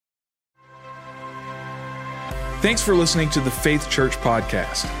Thanks for listening to the Faith Church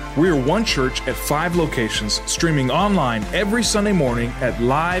podcast. We are one church at 5 locations, streaming online every Sunday morning at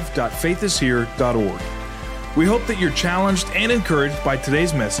live.faithishere.org. We hope that you're challenged and encouraged by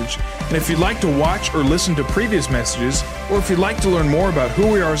today's message, and if you'd like to watch or listen to previous messages, or if you'd like to learn more about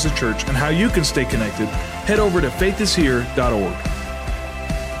who we are as a church and how you can stay connected, head over to faithishere.org.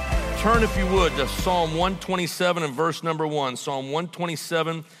 Turn, if you would, to Psalm 127 and verse number 1. Psalm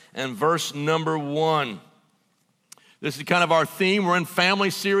 127 and verse number 1. This is kind of our theme. We're in family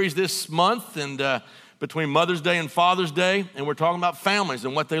series this month, and between Mother's Day and Father's Day, and we're talking about families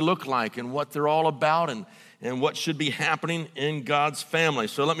and what they look like and what they're all about and what should be happening in God's family.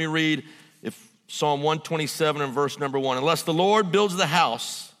 So let me read Psalm 127 and verse number 1. Unless the Lord builds the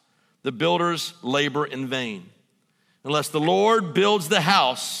house, the builders labor in vain. Unless the Lord builds the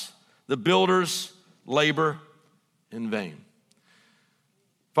house, the builders labor in vain.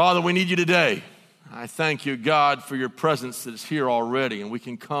 Father, we need you today. I thank you, God, for your presence that is here already, and we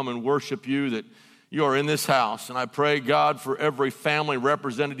can come and worship you, that you are in this house. And I pray, God, for every family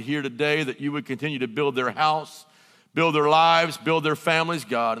represented here today, that you would continue to build their house, build their lives, build their families,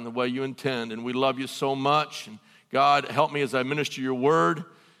 God, in the way you intend. And we love you so much. And God, help me as I minister your word.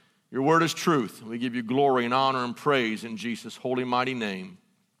 Your word is truth. And we give you glory and honor and praise in Jesus' holy, mighty name.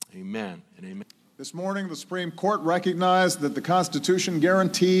 Amen and amen. This morning, the Supreme Court recognized that the Constitution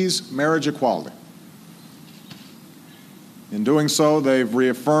guarantees marriage equality. In doing so, they've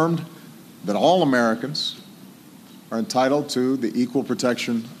reaffirmed that all Americans are entitled to the equal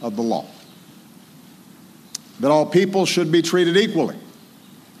protection of the law. That all people should be treated equally,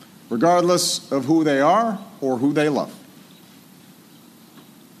 regardless of who they are or who they love.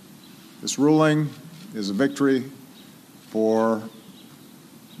 This ruling is a victory for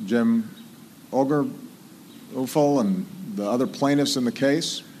Jim Obergefell and the other plaintiffs in the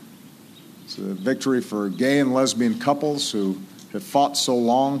case. It's a victory for gay and lesbian couples who have fought so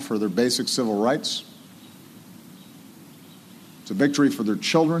long for their basic civil rights. It's a victory for their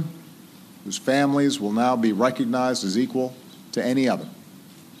children, whose families will now be recognized as equal to any other.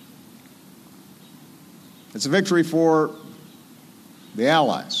 It's a victory for the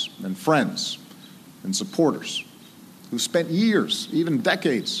allies and friends and supporters who spent years, even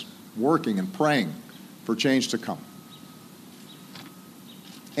decades, working and praying for change to come.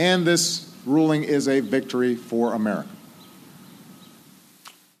 And this ruling is a victory for America.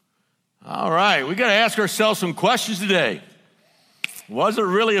 All right, we got to ask ourselves some questions today. Was it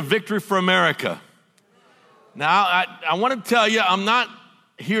really a victory for America? Now, I want to tell you, I'm not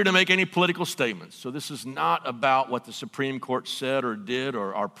here to make any political statements. So this is not about what the Supreme Court said or did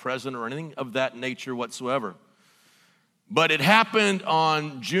or our president or anything of that nature whatsoever. But it happened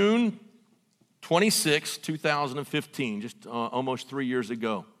on June 26, 2015, just almost 3 years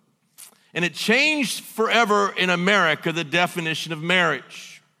ago. And it changed forever in America the definition of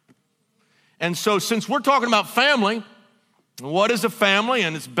marriage. And so since we're talking about family, what is a family?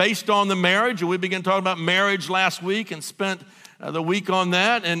 And it's based on the marriage. And we began talking about marriage last week and spent the week on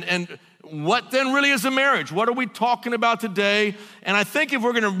that. And what then really is a marriage? What are we talking about today? And I think if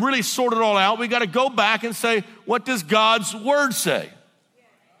we're going to really sort it all out, we got to go back and say, what does God's word say?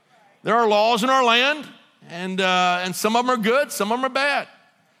 There are laws in our land, and some of them are good, some of them are bad.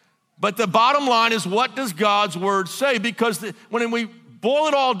 But the bottom line is, what does God's word say? Because when we boil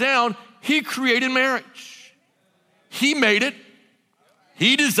it all down, he created marriage. He made it.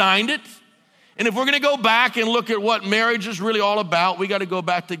 He designed it. And if we're going to go back and look at what marriage is really all about, we got to go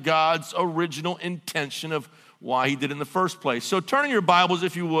back to God's original intention of why he did it in the first place. So turn in your Bibles,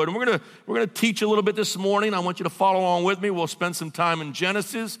 if you would, and we're going to teach a little bit this morning. I want you to follow along with me. We'll spend some time in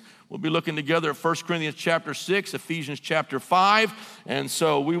Genesis. We'll be looking together at 1 Corinthians chapter 6, Ephesians chapter 5. And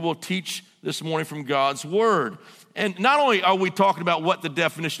so we will teach this morning from God's word. And not only are we talking about what the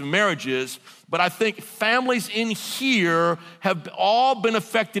definition of marriage is, but I think families in here have all been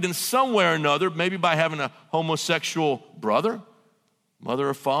affected in some way or another, maybe by having a homosexual brother, mother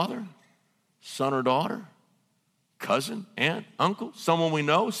or father, son or daughter, cousin, aunt, uncle, someone we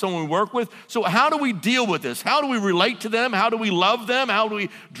know, someone we work with. So how do we deal with this? How do we relate to them? How do we love them? How do we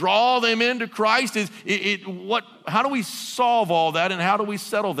draw them into Christ? How do we solve all that, and how do we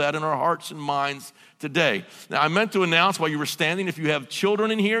settle that in our hearts and minds today? Now, I meant to announce while you were standing, if you have children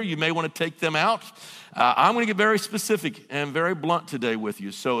in here, you may want to take them out. I'm going to get very specific and very blunt today with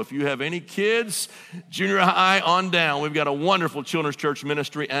you. So if you have any kids, junior high on down, we've got a wonderful children's church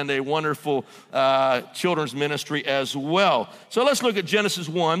ministry and a wonderful children's ministry as well. So let's look at Genesis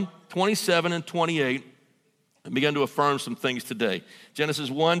 1, 27 and 28 and begin to affirm some things today. Genesis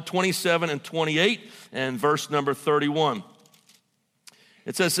 1, 27 and 28 and verse number 31.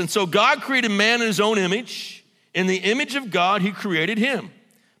 It says, "And so God created man in his own image. In the image of God, he created him.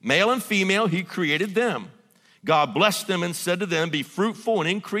 Male and female, he created them. God blessed them and said to them, be fruitful and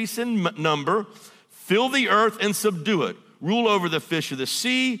increase in number, fill the earth and subdue it. Rule over the fish of the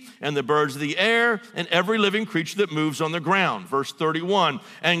sea and the birds of the air and every living creature that moves on the ground. Verse 31,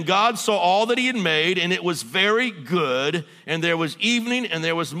 and God saw all that he had made, and it was very good, and there was evening and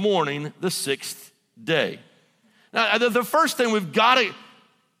there was morning the sixth day. Now, the first thing we've got to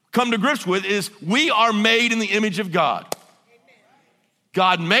come to grips with is we are made in the image of God.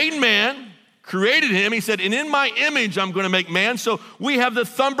 God made man, created him. He said, and in my image I'm going to make man. So we have the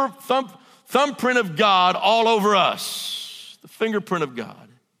thumbprint of God all over us. The fingerprint of God,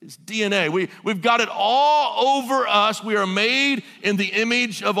 his DNA. We've got it all over us. We are made in the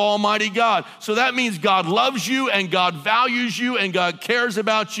image of Almighty God. So that means God loves you and God values you and God cares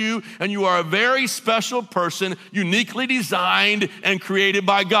about you, and you are a very special person, uniquely designed and created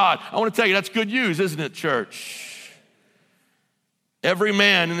by God. I want to tell you, that's good news, isn't it, church? Every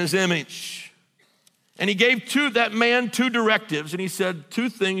man in his image. And he gave that man two directives, and he said two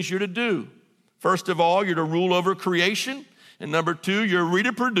things you're to do. First of all, you're to rule over creation. And number two,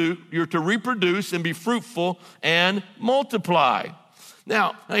 you're to reproduce and be fruitful and multiply.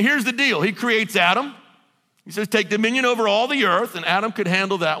 Now, here's the deal. He creates Adam. He says, take dominion over all the earth. And Adam could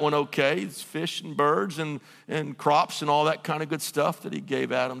handle that one okay. It's fish and birds and crops and all that kind of good stuff that he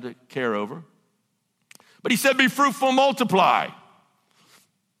gave Adam to care over. But he said, be fruitful and multiply.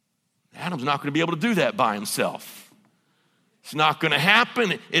 Adam's not going to be able to do that by himself. It's not going to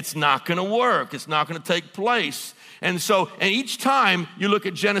happen. It's not going to work. It's not going to take place. And each time you look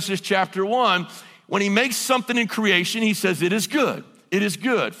at Genesis chapter 1, when he makes something in creation, he says, it is good. It is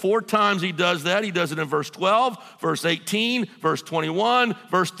good. 4 times he does that. He does it in verse 12, verse 18, verse 21,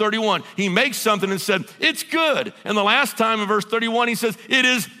 verse 31. He makes something and said, it's good. And the last time in verse 31, he says, it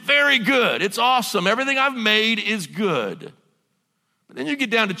is very good. It's awesome. Everything I've made is good. But then you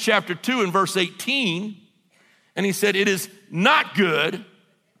get down to chapter 2 and verse 18, and he said, it is not good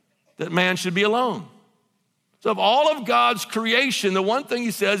that man should be alone. So of all of God's creation, the one thing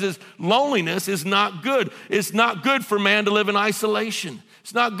he says is loneliness is not good. It's not good for man to live in isolation.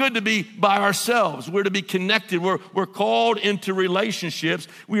 It's not good to be by ourselves. We're to be connected. We're called into relationships.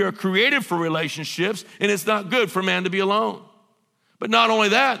 We are created for relationships, and it's not good for man to be alone. But not only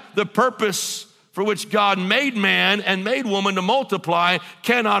that, the purpose for which God made man and made woman to multiply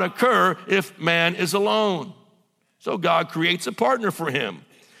cannot occur if man is alone. So God creates a partner for him.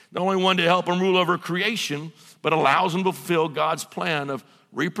 Not only one to help him rule over creation, but allows him to fulfill God's plan of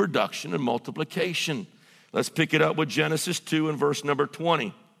reproduction and multiplication. Let's pick it up with Genesis 2 and verse number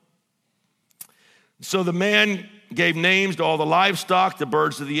 20. So the man gave names to all the livestock, the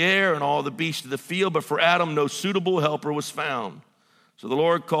birds of the air, and all the beasts of the field, but for Adam no suitable helper was found. So the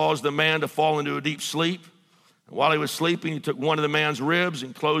Lord caused the man to fall into a deep sleep. And while he was sleeping, he took one of the man's ribs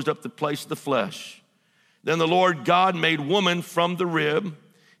and closed up the place of the flesh. Then the Lord God made woman from the rib.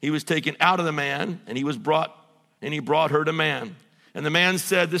 He was taken out of the man, and he brought her to man. And the man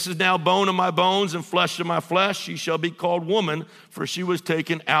said, this is now bone of my bones and flesh of my flesh. She shall be called woman, for she was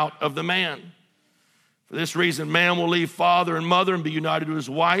taken out of the man. For this reason, man will leave father and mother and be united to his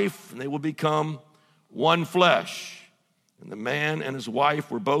wife, and they will become one flesh. And the man and his wife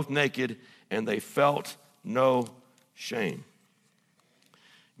were both naked, and they felt no shame.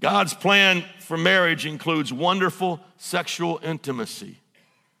 God's plan for marriage includes wonderful sexual intimacy.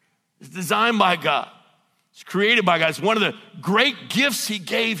 It's designed by God. It's created by God. It's one of the great gifts he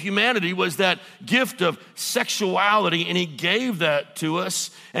gave humanity was that gift of sexuality, and he gave that to us.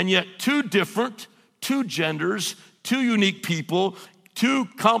 And yet two genders, two unique people, two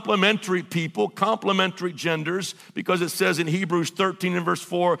complementary people, complementary genders, because it says in Hebrews 13 and verse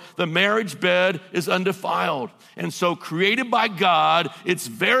 4, the marriage bed is undefiled. And so created by God, it's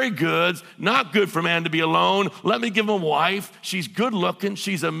very good, not good for man to be alone. Let me give him a wife. She's good looking.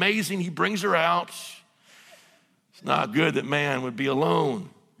 She's amazing. He brings her out. It's not good that man would be alone,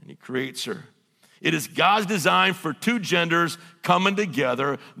 and he creates her. It is God's design for two genders coming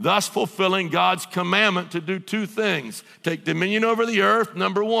together, thus fulfilling God's commandment to do two things. Take dominion over the earth,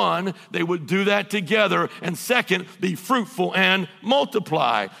 number one. They would do that together. And second, be fruitful and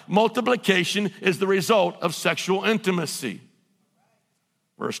multiply. Multiplication is the result of sexual intimacy.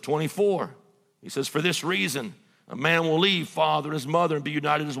 Verse 24, he says, for this reason, a man will leave father and his mother and be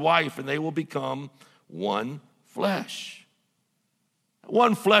united to his wife, and they will become one flesh.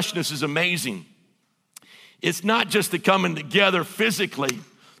 One fleshness is amazing. It's not just the coming together physically,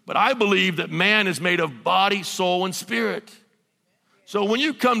 but I believe that man is made of body, soul, and spirit. So when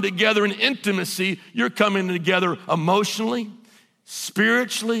you come together in intimacy, you're coming together emotionally,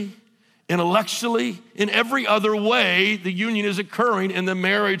 spiritually, intellectually, in every other way, the union is occurring in the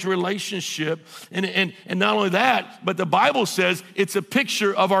marriage relationship. And not only that, but the Bible says it's a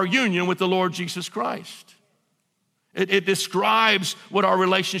picture of our union with the Lord Jesus Christ. It describes what our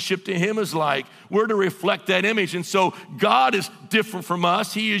relationship to him is like. We're to reflect that image. And so God is different from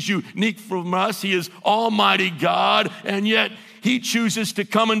us. He is unique from us. He is Almighty God. And yet he chooses to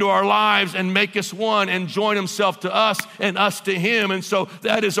come into our lives and make us one and join himself to us and us to him. And so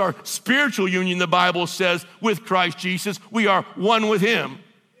that is our spiritual union, the Bible says, with Christ Jesus. We are one with him.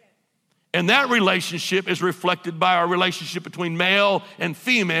 And that relationship is reflected by our relationship between male and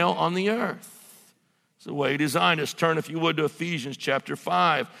female on the earth. It's the way he designed us. Turn, if you would, to Ephesians chapter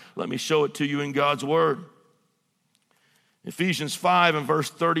 5. Let me show it to you in God's word. Ephesians 5 and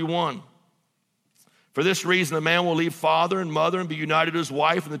verse 31. For this reason, a man will leave father and mother and be united to his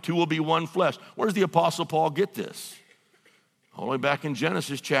wife, and the two will be one flesh. Where does the Apostle Paul get this? All the way back in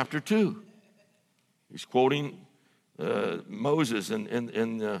Genesis chapter 2. He's quoting Moses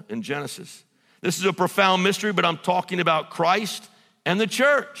in Genesis. This is a profound mystery, but I'm talking about Christ and the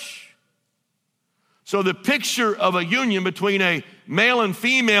church. So the picture of a union between a male and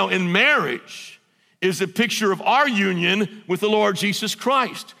female in marriage is a picture of our union with the Lord Jesus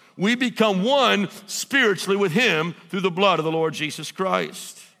Christ. We become one spiritually with him through the blood of the Lord Jesus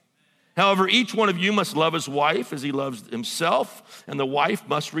Christ. However, each one of you must love his wife as he loves himself, and the wife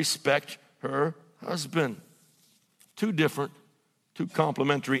must respect her husband. Two different, two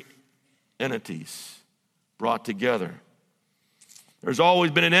complementary entities brought together. There's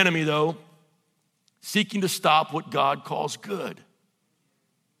always been an enemy, though, seeking to stop what God calls good.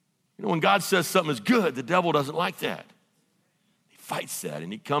 You know, when God says something is good, the devil doesn't like that. He fights that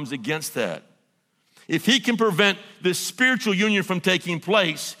and he comes against that. If he can prevent this spiritual union from taking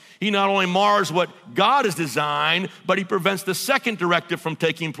place, he not only mars what God has designed, but he prevents the second directive from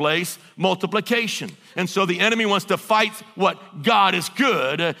taking place, multiplication. And so the enemy wants to fight what God is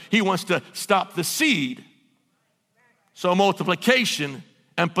good. He wants to stop the seed. So multiplication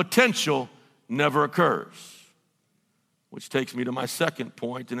and potential never occurs. Which takes me to my second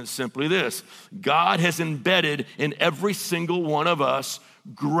point, and it's simply this. God has embedded in every single one of us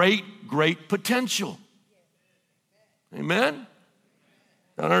great, great potential. Amen?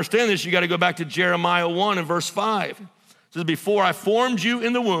 Now, to understand this, you got to go back to Jeremiah 1 and verse 5. It says, before I formed you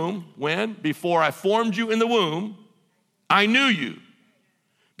in the womb, when? Before I formed you in the womb, I knew you.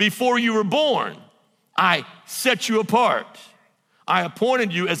 Before you were born, I set you apart. I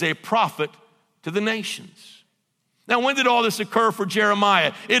appointed you as a prophet to the nations. Now, when did all this occur for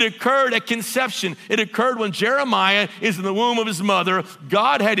Jeremiah? It occurred at conception. It occurred when Jeremiah is in the womb of his mother.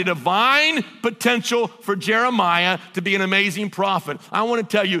 God had a divine potential for Jeremiah to be an amazing prophet. I want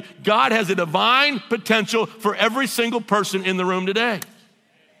to tell you, God has a divine potential for every single person in the room today.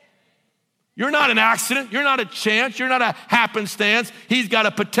 You're not an accident. You're not a chance. You're not a happenstance. He's got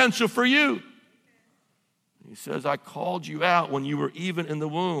a potential for you. He says, I called you out when you were even in the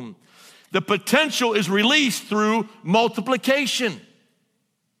womb. The potential is released through multiplication.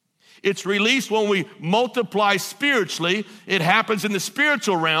 It's released when we multiply spiritually. It happens in the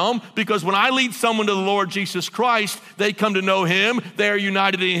spiritual realm because when I lead someone to the Lord Jesus Christ, they come to know him. They are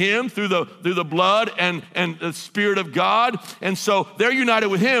united in him through the blood and the Spirit of God. And so they're united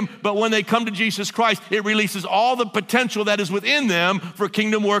with him. But when they come to Jesus Christ, it releases all the potential that is within them for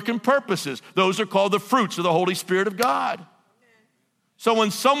kingdom work and purposes. Those are called the fruits of the Holy Spirit of God. So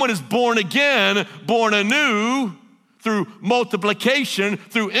when someone is born again, born anew, through multiplication,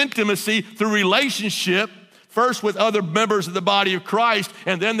 through intimacy, through relationship, first with other members of the body of Christ,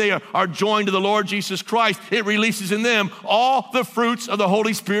 and then they are joined to the Lord Jesus Christ, it releases in them all the fruits of the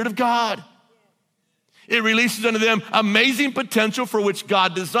Holy Spirit of God. It releases unto them amazing potential for which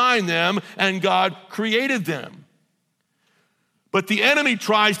God designed them and God created them. But the enemy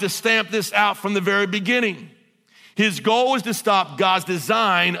tries to stamp this out from the very beginning. His goal is to stop God's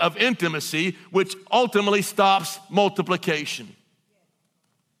design of intimacy, which ultimately stops multiplication.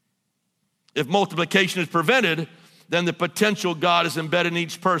 If multiplication is prevented, then the potential God has embedded in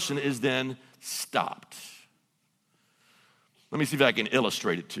each person is then stopped. Let me see if I can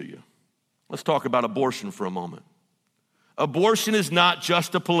illustrate it to you. Let's talk about abortion for a moment. Abortion is not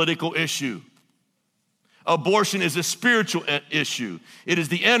just a political issue. Abortion is a spiritual issue. It is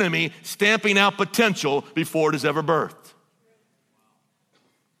the enemy stamping out potential before it is ever birthed.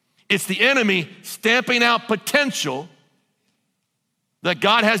 It's the enemy stamping out potential that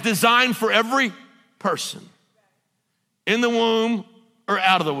God has designed for every person in the womb or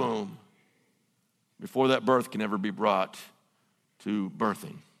out of the womb before that birth can ever be brought to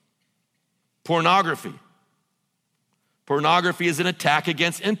birthing. Pornography. Pornography is an attack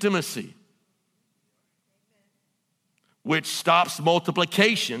against intimacy. which stops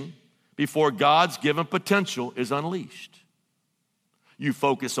multiplication before God's given potential is unleashed. You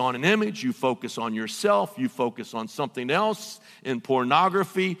focus on an image, you focus on yourself, you focus on something else in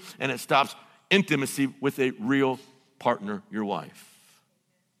pornography, and it stops intimacy with a real partner, your wife.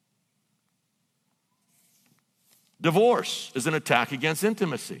 Divorce is an attack against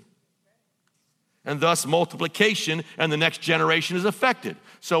intimacy. And thus multiplication and the next generation is affected.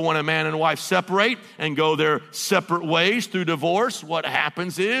 So when a man and wife separate and go their separate ways through divorce, what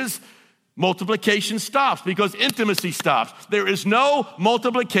happens is multiplication stops because intimacy stops. There is no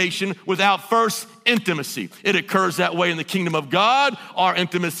multiplication without first intimacy. It occurs that way in the kingdom of God, our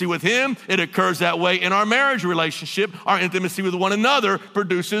intimacy with Him. It occurs that way in our marriage relationship. Our intimacy with one another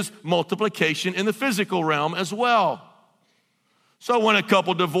produces multiplication in the physical realm as well. So when a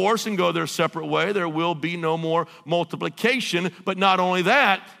couple divorce and go their separate way, there will be no more multiplication. But not only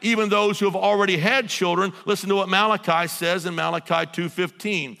that, even those who have already had children, listen to what Malachi says in Malachi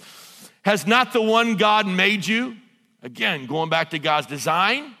 2:15. Has not the one God made you? Again, going back to God's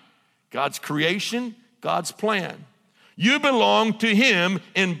design, God's creation, God's plan. You belong to Him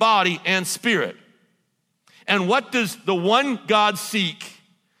in body and spirit. And what does the one God seek?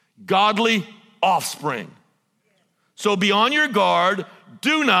 Godly offspring. So be on your guard.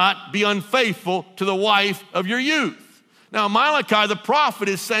 Do not be unfaithful to the wife of your youth. Now, Malachi, the prophet,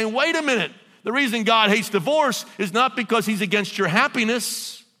 is saying, wait a minute. The reason God hates divorce is not because He's against your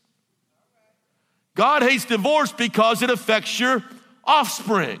happiness. God hates divorce because it affects your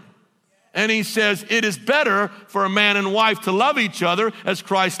offspring. And He says it is better for a man and wife to love each other as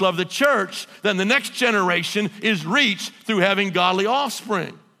Christ loved the church than the next generation is reached through having godly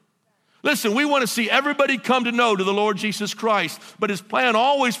offspring. Listen, we want to see everybody come to know to the Lord Jesus Christ, but His plan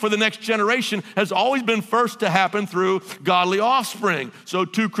always for the next generation has always been first to happen through godly offspring. So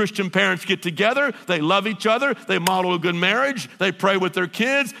two Christian parents get together, they love each other, they model a good marriage, they pray with their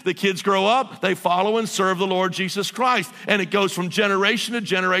kids, the kids grow up, they follow and serve the Lord Jesus Christ. And it goes from generation to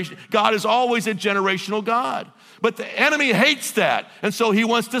generation. God is always a generational God. But the enemy hates that, and so he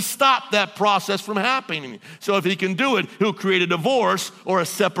wants to stop that process from happening. So if he can do it, he'll create a divorce or a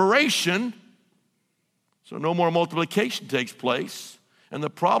separation, so no more multiplication takes place. And the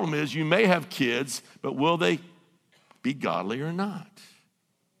problem is you may have kids, but will they be godly or not?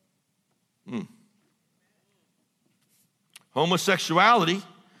 Homosexuality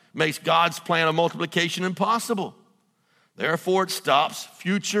makes God's plan of multiplication impossible. Therefore, it stops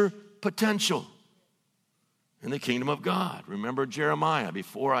future potential in the kingdom of God. Remember Jeremiah,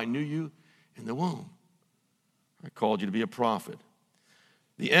 before I knew you in the womb, I called you to be a prophet.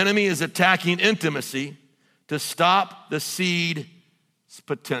 The enemy is attacking intimacy to stop the seed's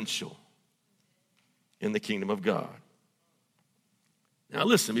potential in the kingdom of God. Now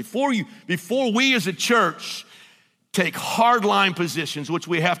listen, before we as a church take hardline positions, which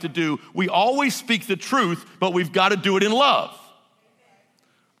we have to do, we always speak the truth, but we've got to do it in love.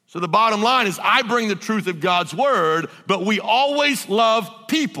 So the bottom line is I bring the truth of God's word, but we always love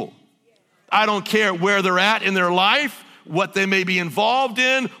people. I don't care where they're at in their life, what they may be involved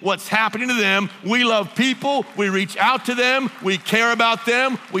in, what's happening to them. We love people. We reach out to them. We care about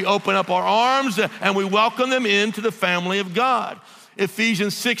them. We open up our arms and we welcome them into the family of God.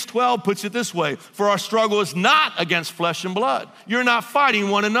 Ephesians 6:12 puts it this way, for our struggle is not against flesh and blood. You're not fighting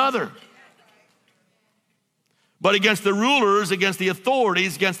one another, but against the rulers, against the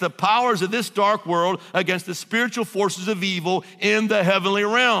authorities, against the powers of this dark world, against the spiritual forces of evil in the heavenly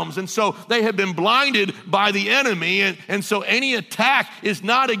realms. And so they have been blinded by the enemy, and so any attack is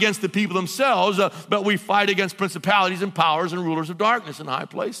not against the people themselves, but we fight against principalities and powers and rulers of darkness in high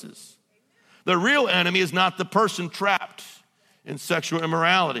places. The real enemy is not the person trapped in sexual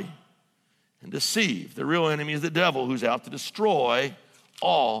immorality and deceived. The real enemy is the devil, who's out to destroy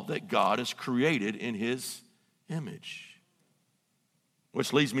all that God has created in His image.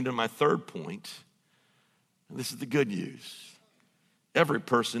 Which leads me to my third point. And this is the good news. Every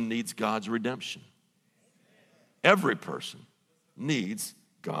person needs God's redemption. Every person needs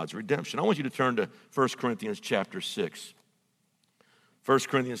God's redemption. I want you to turn to 1 Corinthians chapter 6. 1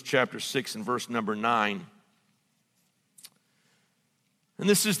 Corinthians chapter 6 and verse number 9. And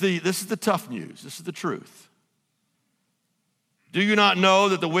this is the tough news. This is the truth. Do you not know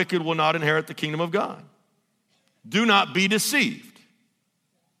that the wicked will not inherit the kingdom of God? Do not be deceived.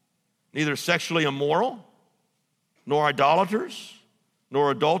 Neither sexually immoral, nor idolaters,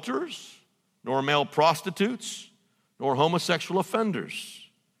 nor adulterers, nor male prostitutes, nor homosexual offenders,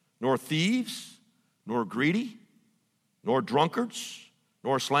 nor thieves, nor greedy, nor drunkards,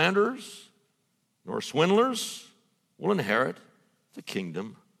 nor slanderers, nor swindlers will inherit the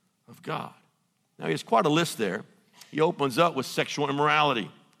kingdom of God. Now, he has quite a list there. he opens up with sexual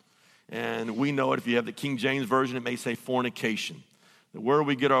immorality. And we know it, if you have the King James Version, it may say fornication. The word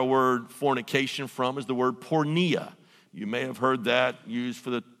we get our word fornication from is the word porneia. You may have heard that used for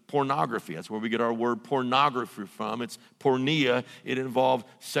the pornography. That's where we get our word pornography from. It's porneia. It involved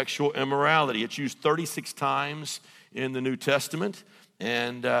sexual immorality. It's used 36 times in the New Testament,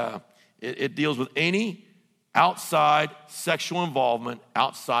 and it deals with any outside sexual involvement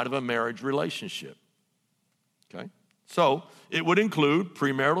outside of a marriage relationship. Okay? So it would include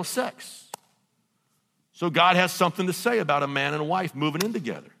premarital sex. So God has something to say about a man and a wife moving in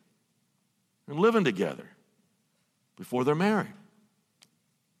together and living together before they're married.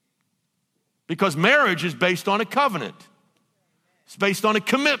 Because marriage is based on a covenant. It's based on a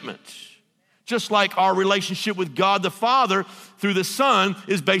commitment. Just like our relationship with God the Father through the Son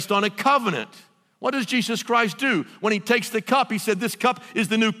is based on a covenant. What does Jesus Christ do? When he takes the cup, he said, this cup is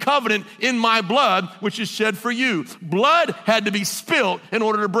the new covenant in my blood, which is shed for you. Blood had to be spilt in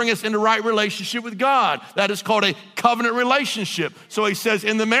order to bring us into right relationship with God. That is called a covenant relationship. So he says,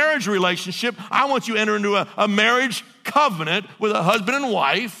 in the marriage relationship, I want you to enter into a marriage covenant with a husband and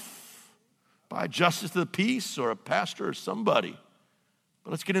wife by a justice of the peace or a pastor or somebody. But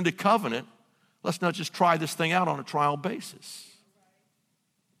let's get into covenant. Let's not just try this thing out on a trial basis.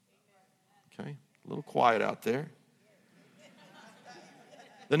 Okay? A little quiet out there.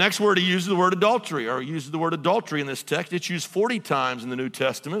 The next word he uses the word adultery, or he uses the word adultery in this text. It's used 40 times in the New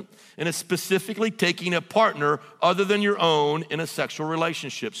Testament, and it's specifically taking a partner other than your own in a sexual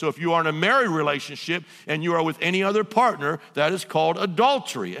relationship. So if you are in a married relationship and you are with any other partner, that is called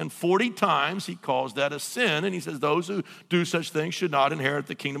adultery. And 40 times he calls that a sin, and he says those who do such things should not inherit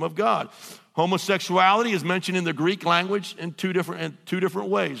the kingdom of God. Homosexuality is mentioned in the Greek language in two different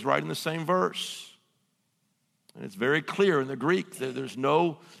ways, right in the same verse. And it's very clear in the Greek that there's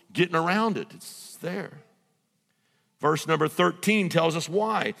no getting around it. It's there. Verse number 13 tells us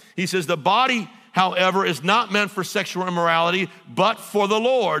why. He says, the body, however, is not meant for sexual immorality, but for the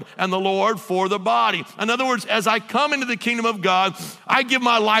Lord, and the Lord for the body. In other words, as I come into the kingdom of God, I give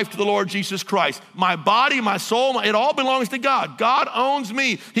my life to the Lord Jesus Christ. My body, my soul, it all belongs to God. God owns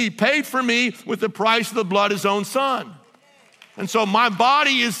me. He paid for me with the price of the blood of his own son. And so my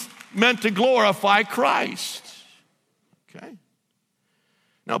body is meant to glorify Christ. Okay.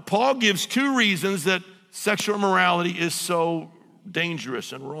 Now, Paul gives two reasons that sexual immorality is so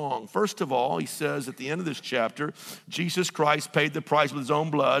dangerous and wrong. First of all, he says at the end of this chapter, Jesus Christ paid the price with his own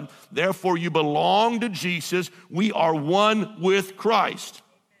blood. Therefore, you belong to Jesus. We are one with Christ.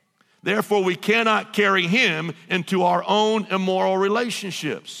 Therefore, we cannot carry him into our own immoral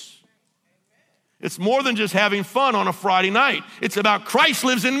relationships. It's more than just having fun on a Friday night. It's about Christ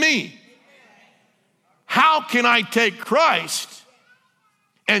lives in me. How can I take Christ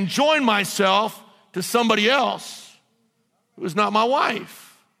and join myself to somebody else who is not my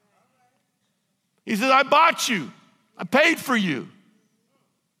wife? He says, I bought you. I paid for you.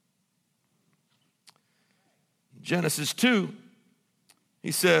 Genesis 2,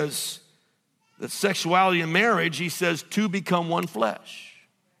 he says that sexuality and marriage, he says, two become one flesh.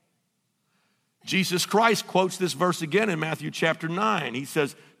 Jesus Christ quotes this verse again in Matthew chapter 9. He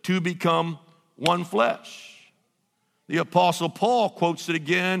says, two become one flesh. The Apostle Paul quotes it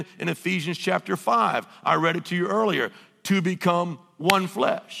again in Ephesians chapter 5. I read it to you earlier. To become one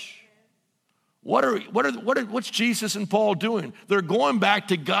flesh. What's Jesus and Paul doing? They're going back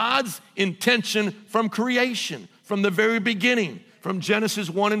to God's intention from creation, from the very beginning, from Genesis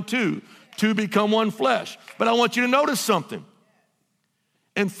 1 and 2, to become one flesh. But I want you to notice something.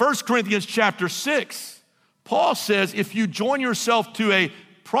 In 1 Corinthians chapter 6, Paul says if you join yourself to a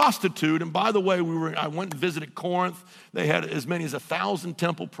prostitute, and by the way, I went and visited Corinth. They had as many as 1,000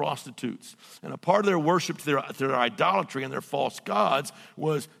 temple prostitutes. And a part of their worship to their idolatry and their false gods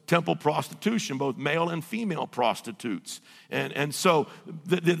was temple prostitution, both male and female prostitutes. And so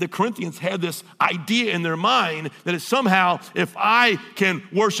the Corinthians had this idea in their mind that somehow if I can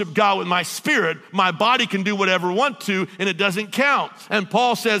worship God with my spirit, my body can do whatever I want to, and it doesn't count. And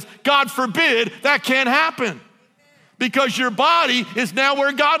Paul says, God forbid that can't happen. Because your body is now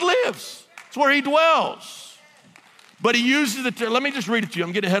where God lives. It's where he dwells. But he uses the term, let me just read it to you.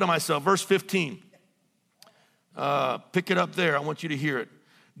 I'm getting ahead of myself. Verse 15. Pick it up there. I want you to hear it.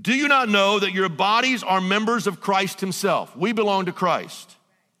 Do you not know that your bodies are members of Christ himself? We belong to Christ.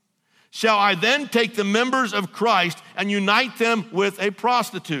 Shall I then take the members of Christ and unite them with a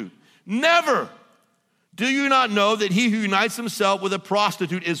prostitute? Never. Do you not know that he who unites himself with a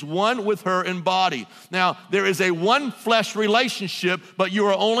prostitute is one with her in body? Now, there is a one flesh relationship, but you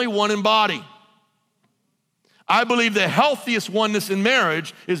are only one in body. I believe the healthiest oneness in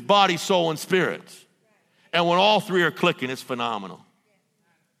marriage is body, soul, and spirit. And when all three are clicking, it's phenomenal.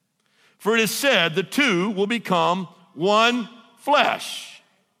 For it is said, the two will become one flesh.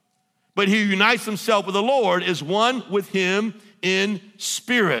 But he who unites himself with the Lord is one with him in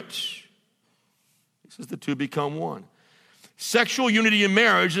spirit. He says the two become one. Sexual unity in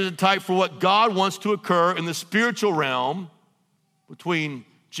marriage is a type for what God wants to occur in the spiritual realm between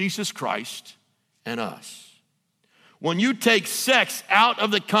Jesus Christ and us. When you take sex out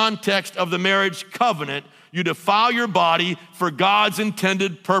of the context of the marriage covenant, you defile your body for God's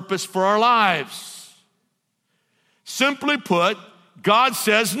intended purpose for our lives. Simply put, God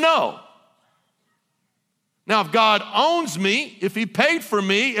says no. Now, if God owns me, if he paid for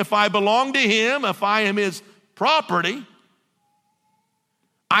me, if I belong to him, if I am his property,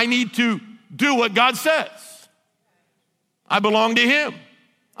 I need to do what God says. I belong to him.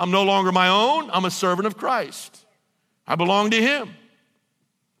 I'm no longer my own. I'm a servant of Christ. I belong to him.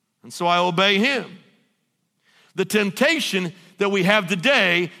 And so I obey him. The temptation that we have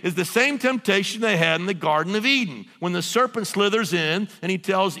today is the same temptation they had in the Garden of Eden. When the serpent slithers in and he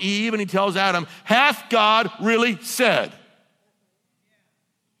tells Eve and he tells Adam, hath God really said?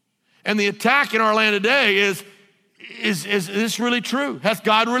 And the attack in our land today is this really true? Hath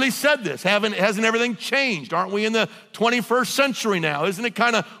God really said this? Hasn't everything changed? Aren't we in the 21st century now? Isn't it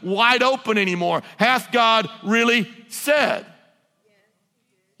kind of wide open anymore? Hath God really said?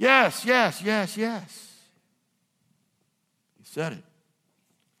 Yes. He said it.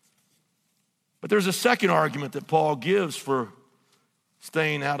 But there's a second argument that Paul gives for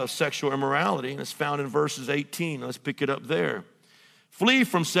staying out of sexual immorality, and it's found in verses 18. Let's pick it up there. Flee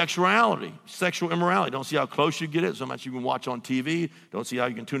from sexual immorality. Don't see how close you get it. So much you can watch on TV. Don't see how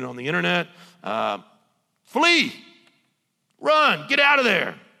you can tune it on the internet. Flee. Run. Get out of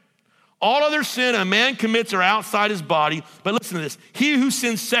there. All other sin a man commits are outside his body. But listen to this. He who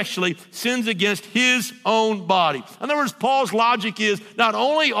sins sexually sins against his own body. In other words, Paul's logic is not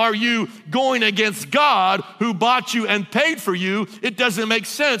only are you going against God who bought you and paid for you, it doesn't make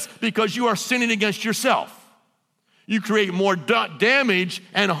sense because you are sinning against yourself. You create more damage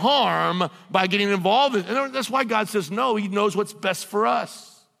and harm by getting involved in it. And that's why God says no. He knows what's best for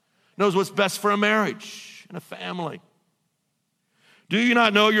us. Knows what's best for a marriage and a family. Do you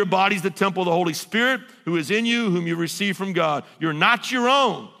not know your body's the temple of the Holy Spirit who is in you, whom you receive from God? You're not your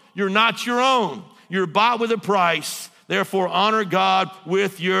own. You're not your own. You're bought with a price. Therefore, honor God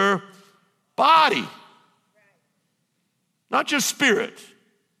with your body. Not just spirit.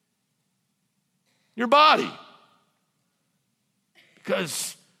 Your body.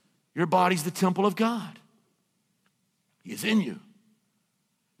 Because your body's the temple of God. He is in you.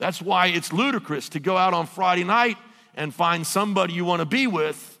 That's why it's ludicrous to go out on Friday night and find somebody you want to be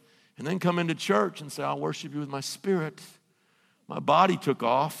with and then come into church and say, I'll worship you with my spirit. My body took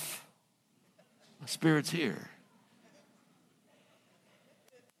off. My spirit's here.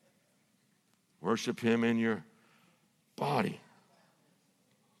 Worship him in your body.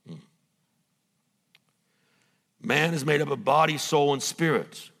 Man is made up of body, soul, and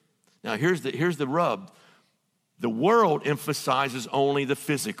spirit. Now, here's the rub. The world emphasizes only the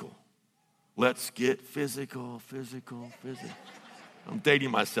physical. Let's get physical. I'm dating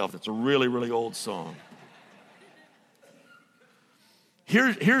myself. That's a really, really old song.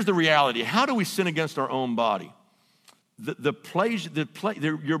 Here's the reality. How do we sin against our own body?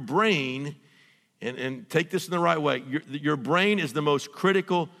 Your brain, and take this in the right way, your brain is the most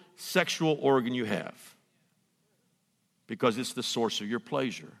critical sexual organ you have. Because it's the source of your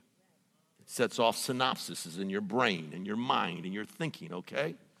pleasure. It sets off synapses in your brain and your mind and your thinking,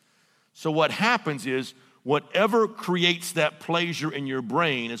 okay? So what happens is whatever creates that pleasure in your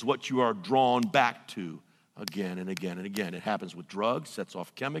brain is what you are drawn back to again and again and again. It happens with drugs, sets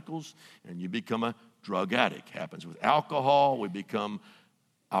off chemicals, and you become a drug addict. It happens with alcohol, we become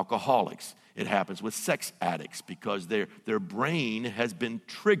alcoholics. It happens with sex addicts because their brain has been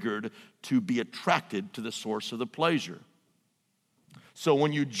triggered to be attracted to the source of the pleasure. So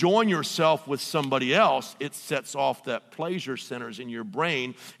when you join yourself with somebody else, it sets off that pleasure centers in your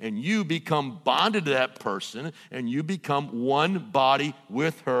brain, and you become bonded to that person, and you become one body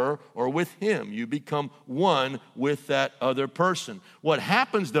with her or with him. You become one with that other person. What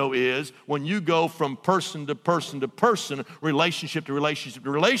happens, though, is when you go from person to person to person, relationship to relationship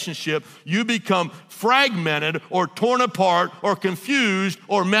to relationship, you become fragmented or torn apart or confused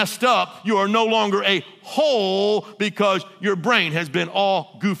or messed up. You are no longer a whole because your brain has been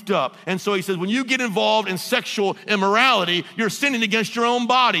all goofed up. And so he says, when you get involved in sexual immorality, you're sinning against your own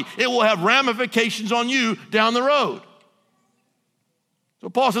body. It will have ramifications on you down the road. So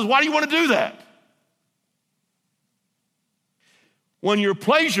Paul says, why do you want to do that? When your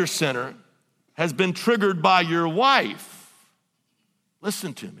pleasure center has been triggered by your wife,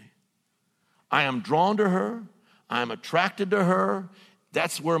 listen to me. I am drawn to her. I am attracted to her.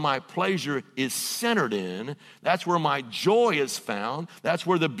 That's where my pleasure is centered in. That's where my joy is found. That's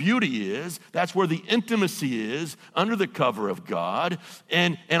where the beauty is. That's where the intimacy is under the cover of God.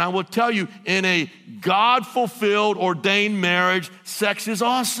 And I will tell you, in a God-fulfilled, ordained marriage, sex is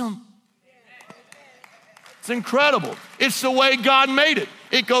awesome. It's incredible. It's the way God made it.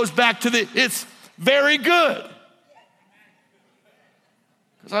 It goes back to it's very good.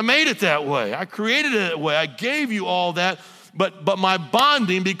 Because I made it that way. I created it that way. I gave you all that. But my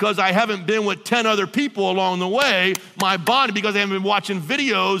bonding, because I haven't been with 10 other people along the way, my bonding, because I haven't been watching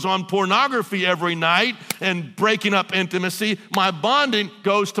videos on pornography every night and breaking up intimacy, my bonding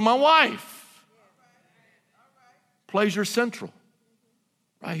goes to my wife. Pleasure central,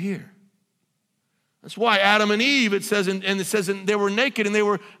 right here. That's why Adam and Eve, it says they were naked and they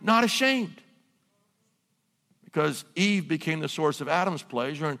were not ashamed. Because Eve became the source of Adam's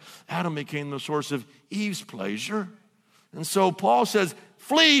pleasure and Adam became the source of Eve's pleasure. And so Paul says,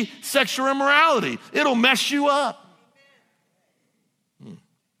 flee sexual immorality. It'll mess you up.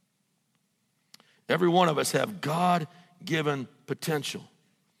 Every one of us have God-given potential.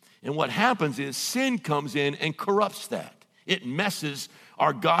 And what happens is sin comes in and corrupts that. It messes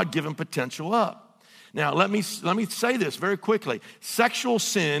our God-given potential up. Now, let me say this very quickly. Sexual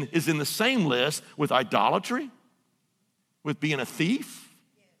sin is in the same list with idolatry, with being a thief,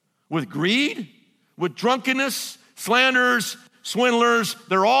 with greed, with drunkenness, slanderers, swindlers.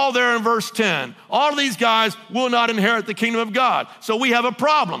 They're all there in verse 10. All of these guys will not inherit the kingdom of God. So we have a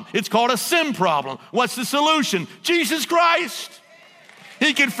problem. It's called a sin problem. What's the solution? Jesus Christ.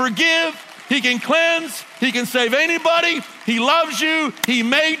 He can forgive. He can cleanse. He can save anybody. He loves you. He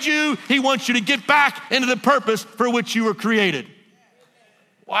made you. He wants you to get back into the purpose for which you were created.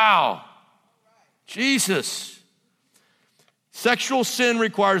 Wow. Jesus. Sexual sin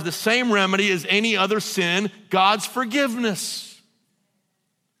requires the same remedy as any other sin, God's forgiveness.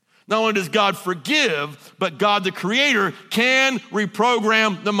 Not only does God forgive, but God the Creator can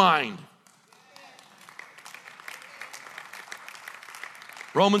reprogram the mind.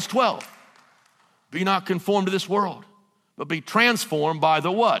 Romans 12, be not conformed to this world, but be transformed by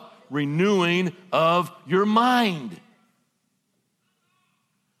the what? Renewing of your mind.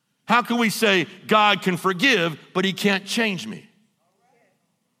 How can we say God can forgive, but he can't change me?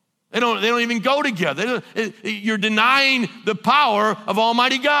 They don't even go together. You're denying the power of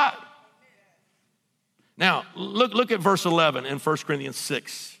Almighty God. Now, look at verse 11 in 1 Corinthians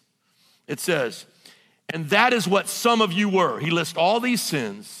 6. It says, and that is what some of you were. He lists all these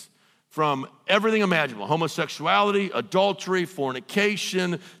sins from everything imaginable. Homosexuality, adultery,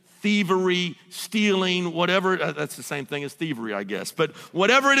 fornication, thievery, stealing, whatever. That's the same thing as thievery, I guess. But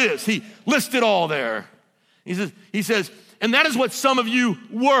whatever it is, he listed all there. He says, and that is what some of you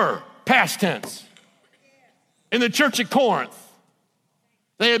were, past tense, in the church at Corinth.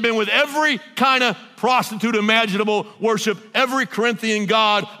 They had been with every kind of prostitute imaginable, worship every Corinthian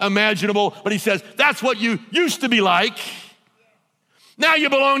god imaginable. But he says, that's what you used to be like. Now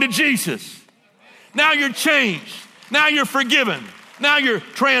you belong to Jesus. Now you're changed. Now you're forgiven. Now you're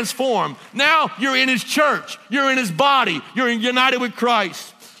transformed. Now you're in his church. You're in his body. You're united with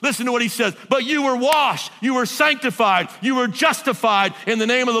Christ. Listen to what he says. But you were washed. You were sanctified. You were justified in the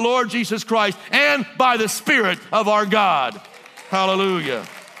name of the Lord Jesus Christ and by the Spirit of our God. Hallelujah.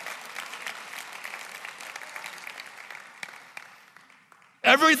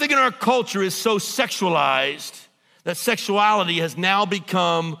 Everything in our culture is so sexualized that sexuality has now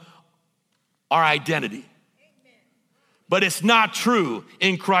become our identity. But it's not true.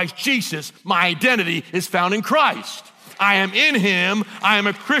 In Christ Jesus, my identity is found in Christ. I am in him. I am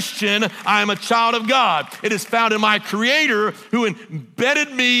a Christian. I am a child of God. It is found in my Creator who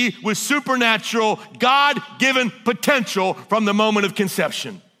embedded me with supernatural, God-given potential from the moment of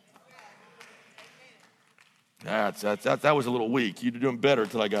conception. That was a little weak. You're doing better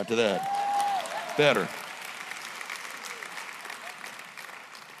until I got to that. Better.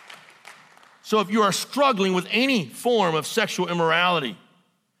 So if you are struggling with any form of sexual immorality,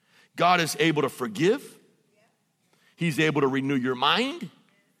 God is able to forgive. He's able to renew your mind,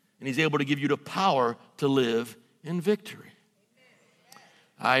 and he's able to give you the power to live in victory.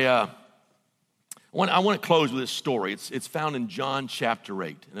 I want to close with this story. It's found in John chapter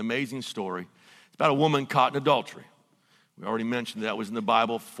 8, an amazing story. It's about a woman caught in adultery. We already mentioned that was in the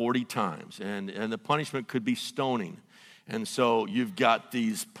Bible 40 times, and the punishment could be stoning. And so you've got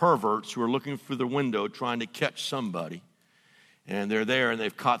these perverts who are looking through the window trying to catch somebody, and they're there and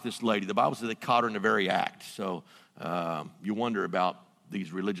they've caught this lady. The Bible says they caught her in the very act. So you wonder about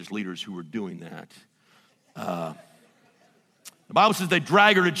these religious leaders who were doing that. The Bible says they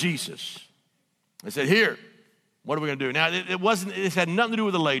drag her to Jesus. They said, here, what are we going to do? Now, it had nothing to do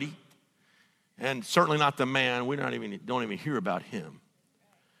with the lady, and certainly not the man. We don't even hear about him.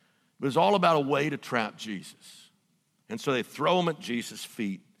 It was all about a way to trap Jesus. And so they throw him at Jesus'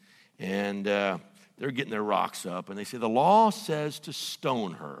 feet, and they're getting their rocks up, and they say, the law says to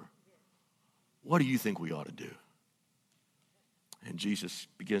stone her. What do you think we ought to do? And Jesus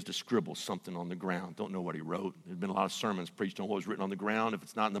begins to scribble something on the ground. Don't know what he wrote. There's been a lot of sermons preached on what was written on the ground. If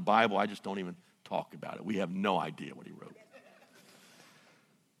it's not in the Bible, I just don't even talk about it. We have no idea what he wrote.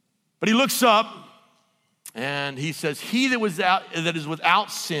 But he looks up and he says, he that is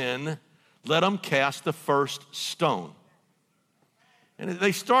without sin, let him cast the first stone. And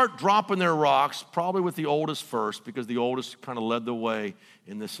they start dropping their rocks, probably with the oldest first, because the oldest kind of led the way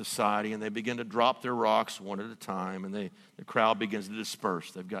in this society. And they begin to drop their rocks one at a time, and the crowd begins to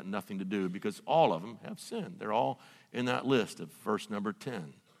disperse. They've got nothing to do because all of them have sinned. They're all in that list of verse number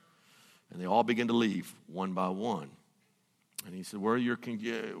 10. And they all begin to leave one by one. And he said, where are your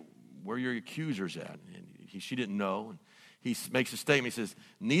accusers at? And she didn't know. And he makes a statement. He says,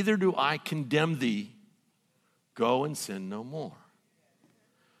 neither do I condemn thee. Go and sin no more.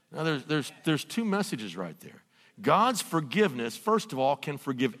 Now, there's two messages right there. God's forgiveness, first of all, can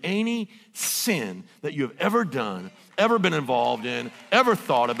forgive any sin that you have ever done, ever been involved in, ever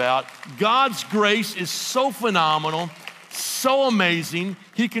thought about. God's grace is so phenomenal, so amazing,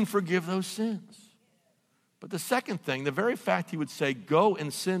 he can forgive those sins. But the second thing, the very fact he would say, go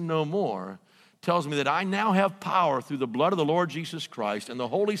and sin no more, tells me that I now have power through the blood of the Lord Jesus Christ and the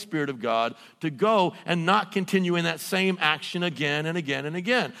Holy Spirit of God to go and not continue in that same action again and again and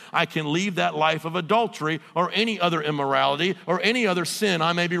again. I can leave that life of adultery or any other immorality or any other sin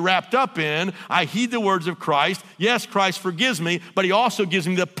I may be wrapped up in. I heed the words of Christ. Yes, Christ forgives me, but he also gives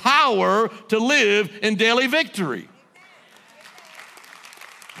me the power to live in daily victory.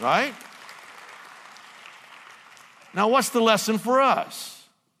 Right? Now, what's the lesson for us?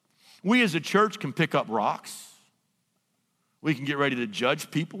 We as a church can pick up rocks. We can get ready to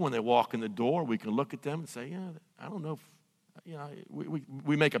judge people when they walk in the door. We can look at them and say, yeah, I don't know.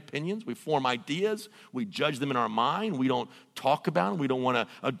 We make opinions. We form ideas. We judge them in our mind. We don't talk about them. We don't want to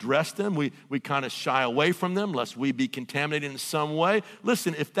address them. We kind of shy away from them lest we be contaminated in some way.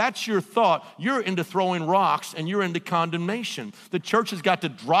 Listen, if that's your thought, you're into throwing rocks and you're into condemnation. The church has got to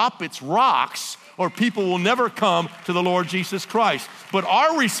drop its rocks or people will never come to the Lord Jesus Christ. But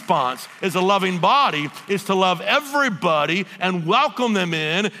our response as a loving body is to love everybody and welcome them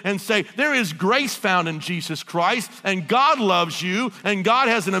in and say, there is grace found in Jesus Christ, and God loves you, and God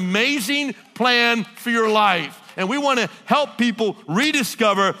has an amazing plan for your life. And we want to help people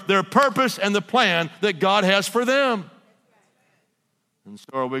rediscover their purpose and the plan that God has for them. And so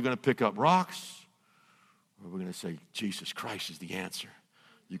are we going to pick up rocks, or are we going to say, Jesus Christ is the answer?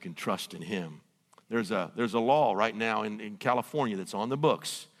 You can trust in him. There's a law right now in California that's on the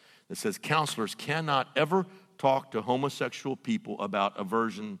books that says counselors cannot ever talk to homosexual people about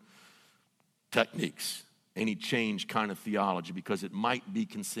aversion techniques, any change kind of theology, because it might be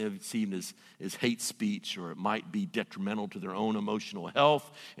conceived as hate speech, or it might be detrimental to their own emotional health.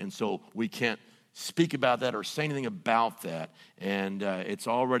 And so we can't speak about that or say anything about that. And it's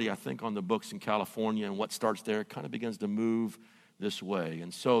already, I think, on the books in California, and what starts there kind of begins to move this way.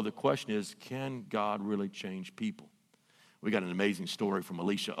 And so the question is, can God really change people? We got an amazing story from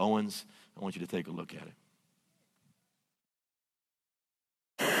Alicia Owens. I want you to take a look at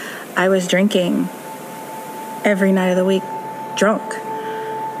it. I was drinking every night of the week, drunk.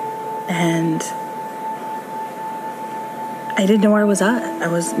 And I didn't know where I was at. I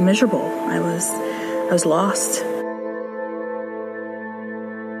was miserable. I was lost.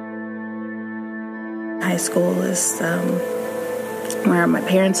 High school is where my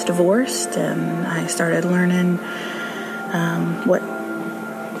parents divorced, and I started learning what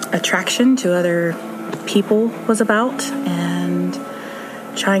attraction to other people was about, and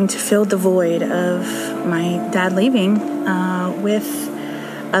trying to fill the void of my dad leaving with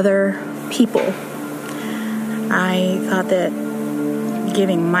other people. I thought that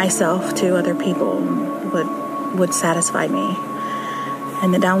giving myself to other people would satisfy me,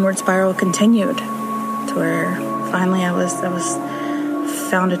 and the downward spiral continued to where finally I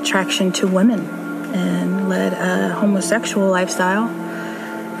found attraction to women and led a homosexual lifestyle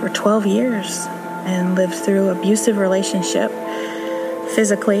for 12 years and lived through abusive relationship,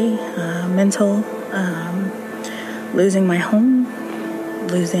 physically, mental, losing my home,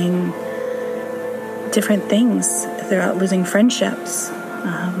 losing different things throughout, losing friendships.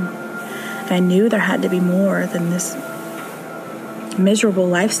 And I knew there had to be more than this miserable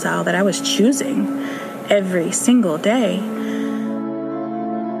lifestyle that I was choosing every single day,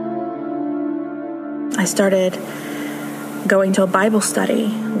 I started going to a Bible study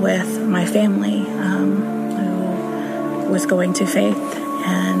with my family who was going to faith,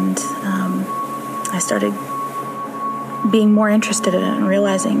 and I started being more interested in it and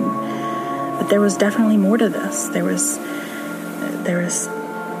realizing that there was definitely more to this. There was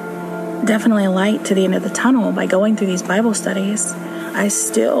definitely a light to the end of the tunnel. By going through these Bible studies, I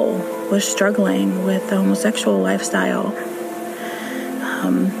still was struggling with the homosexual lifestyle.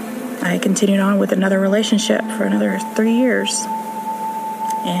 I continued on with another relationship for another 3 years.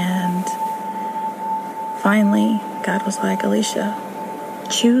 And finally, God was like, Alicia,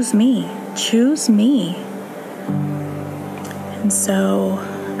 choose me. Choose me. And so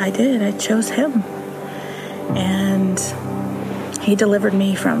I did. I chose him. And he delivered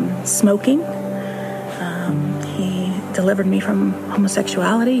me from smoking. He delivered me from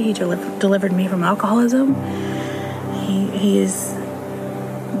homosexuality. He delivered me from alcoholism. He's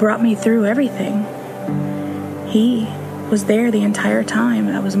brought me through everything. He was there the entire time.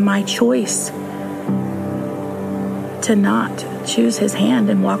 That was my choice to not choose his hand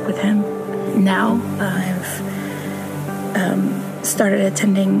and walk with him. Now I've started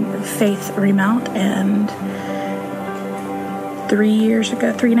attending Faith Remount, and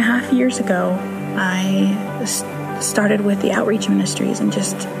 3.5 years ago, I started with the outreach ministries and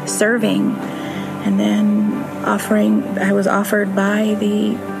just serving, and then I was offered by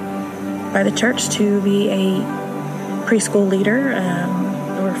the church to be a preschool leader,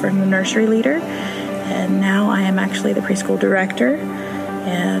 or from the nursery leader, and now I am actually the preschool director,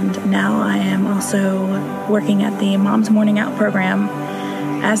 and now I am also working at the Mom's Morning Out program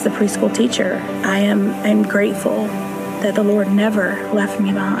as the preschool teacher. I'm grateful that the Lord never left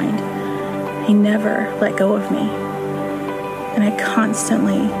me behind. He never let go of me. And I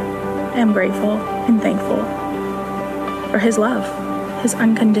constantly am grateful and thankful for his love, his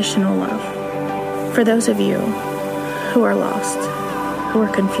unconditional love. For those of you who are lost, who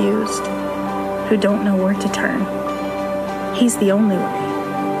are confused, who don't know where to turn, he's the only way.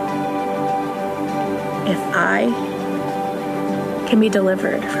 If I can be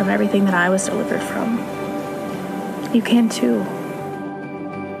delivered from everything that I was delivered from, you can too.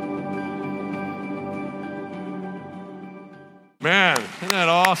 Man, isn't that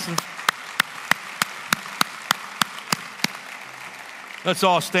awesome? Let's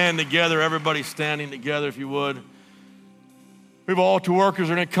all stand together. Everybody standing together, if you would. We have altar workers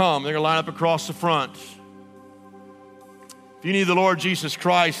are going to come. They're going to line up across the front. If you need the Lord Jesus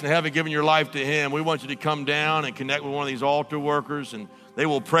Christ and haven't given your life to him, we want you to come down and connect with one of these altar workers, and they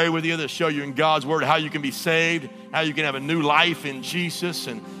will pray with you. They'll show you in God's word how you can be saved, how you can have a new life in Jesus,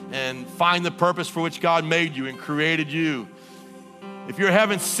 and find the purpose for which God made you and created you. If you're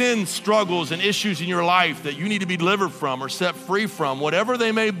having sin struggles and issues in your life that you need to be delivered from or set free from, whatever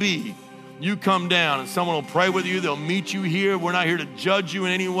they may be, you come down and someone will pray with you. They'll meet you here. We're not here to judge you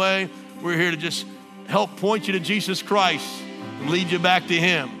in any way. We're here to just help point you to Jesus Christ and lead you back to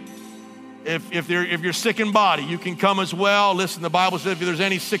him. If you're sick in body, you can come as well. Listen, the Bible says if there's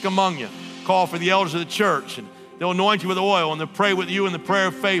any sick among you, call for the elders of the church, and they'll anoint you with oil, and they'll pray with you, and the prayer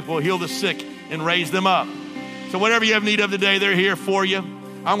of faith will heal the sick and raise them up. So whatever you have need of today, they're here for you.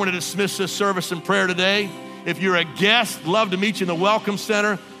 I'm going to dismiss this service in prayer today. If you're a guest, love to meet you in the Welcome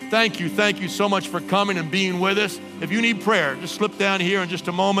Center. Thank you so much for coming and being with us. If you need prayer, just slip down here in just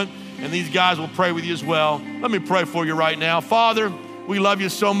a moment, and these guys will pray with you as well. Let me pray for you right now. Father, we love you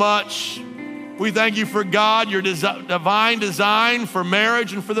so much. We thank you for, God, your divine design for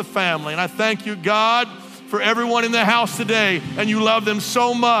marriage and for the family. And I thank you, God, for everyone in the house today, and you love them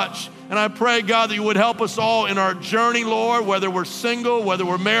so much. And I pray, God, that you would help us all in our journey, Lord, whether we're single, whether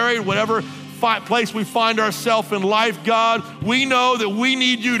we're married, whatever place we find ourselves in life, God, we know that we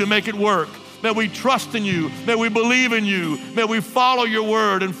need you to make it work. May we trust in you. May we believe in you. May we follow your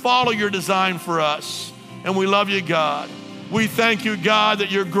word and follow your design for us. And we love you, God. We thank you, God,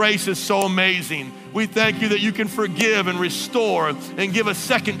 that your grace is so amazing. We thank you that you can forgive and restore and give us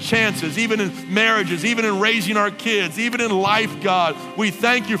second chances, even in marriages, even in raising our kids, even in life, God. We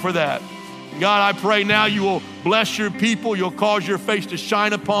thank you for that. God, I pray now you will bless your people. You'll cause your face to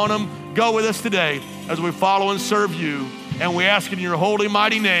shine upon them. Go with us today as we follow and serve you. And we ask it in your holy,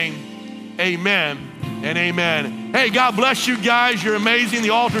 mighty name. Amen and amen. Hey, God bless you guys. You're amazing. The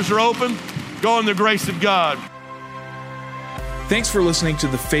altars are open. Go in the grace of God. Thanks for listening to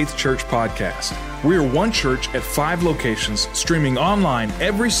the Faith Church podcast. We are one church at 5 locations, streaming online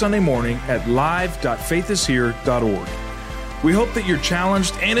every Sunday morning at live.faithishere.org. We hope that you're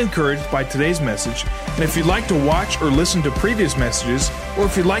challenged and encouraged by today's message. And if you'd like to watch or listen to previous messages, or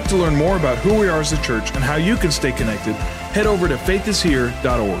if you'd like to learn more about who we are as a church and how you can stay connected, head over to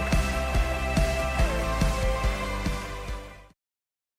faithishere.org.